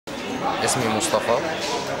اسمي مصطفى.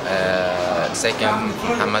 ساكن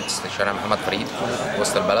في شارع محمد فريد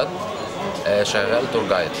وسط البلد. شغال تور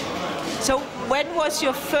جايد. So when was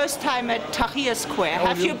your first time at Tahrir Square?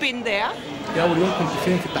 Have you been there? أول يوم كنت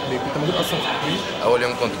فين في التحرير؟ كنت موجود أصلا في التحرير؟ أول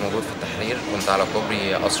يوم كنت موجود في التحرير، كنت على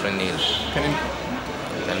كوبري قصر النيل. كان امتى؟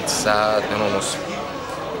 كانت الساعة 2:30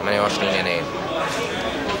 28 يناير.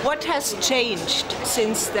 What has changed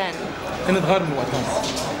since then? كان اتغير من وقتها.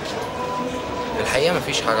 الحقيقة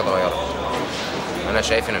مفيش حاجة اتغيرت. أنا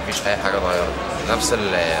شايف إن مفيش أي حاجة اتغيرت.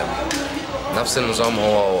 نفس النظام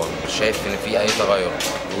هو مش شايف إن في أي تغير.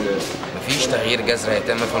 مفيش تغيير جذري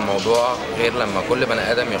هيتم في الموضوع غير لما كل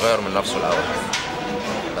بني آدم يغير من نفسه الأول.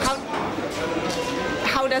 بس.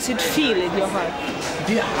 How does it feel in your heart?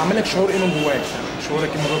 دي عملك شعور إيه من جواك؟ شعورك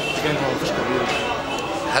إيه مرة تجاه إن مفيش تغيير؟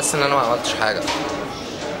 حاسس إن أنا ما عملتش حاجة.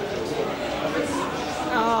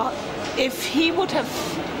 If he would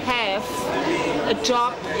have a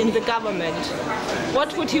job in the government, what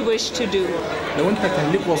would he wish to do? لو أنت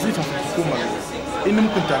كان ليك وظيفة في الحكومة، إيه اللي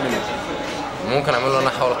ممكن تعمله؟ ممكن أعمله إن أنا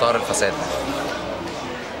أحاول أطهر الفساد.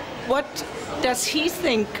 What does he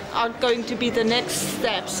think are going to be the next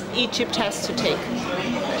steps Egypt has to take?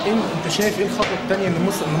 أنت شايف إيه الخطوة الثانية اللي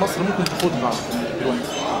مصر ممكن تاخدها دلوقتي؟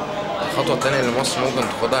 الخطوة الثانية اللي مصر ممكن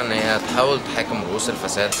تاخدها إن هي تحاول تحاكم رؤوس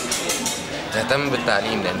الفساد، تهتم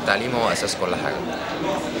بالتعليم لأن التعليم هو أساس كل حاجة.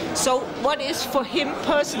 So what is for him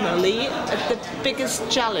personally the biggest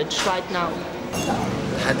challenge right now?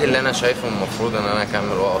 التحدي اللي أنا شايفه المفروض إن أنا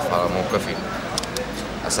أكمل وأقف على موقفي،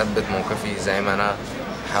 أثبت موقفي زي ما أنا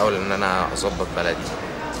أحاول إن أنا أظبط بلدي.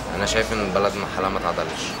 أنا شايف إن البلد حالها ما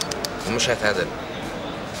اتعدلش ومش هيتعدل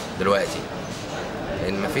دلوقتي،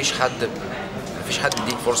 لأن مفيش حد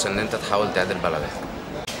يديك فرصة إن أنت تحاول تعدل بلدك.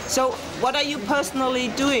 So what are you personally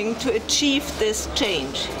doing to achieve this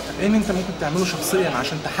change? إيه اللي أنت ممكن تعمله شخصياً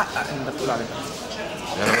عشان تحقق اللي أنت بتقول عليه؟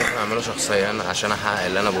 اللي أنا ممكن أعمله شخصياً عشان أحقق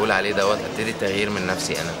اللي أنا بقول عليه دوت، أبتدي التغيير من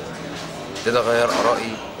نفسي أنا. أبتدي أغير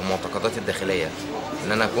آرائي ومعتقداتي الداخلية،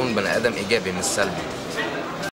 إن أنا أكون بني آدم إيجابي مش سلبي.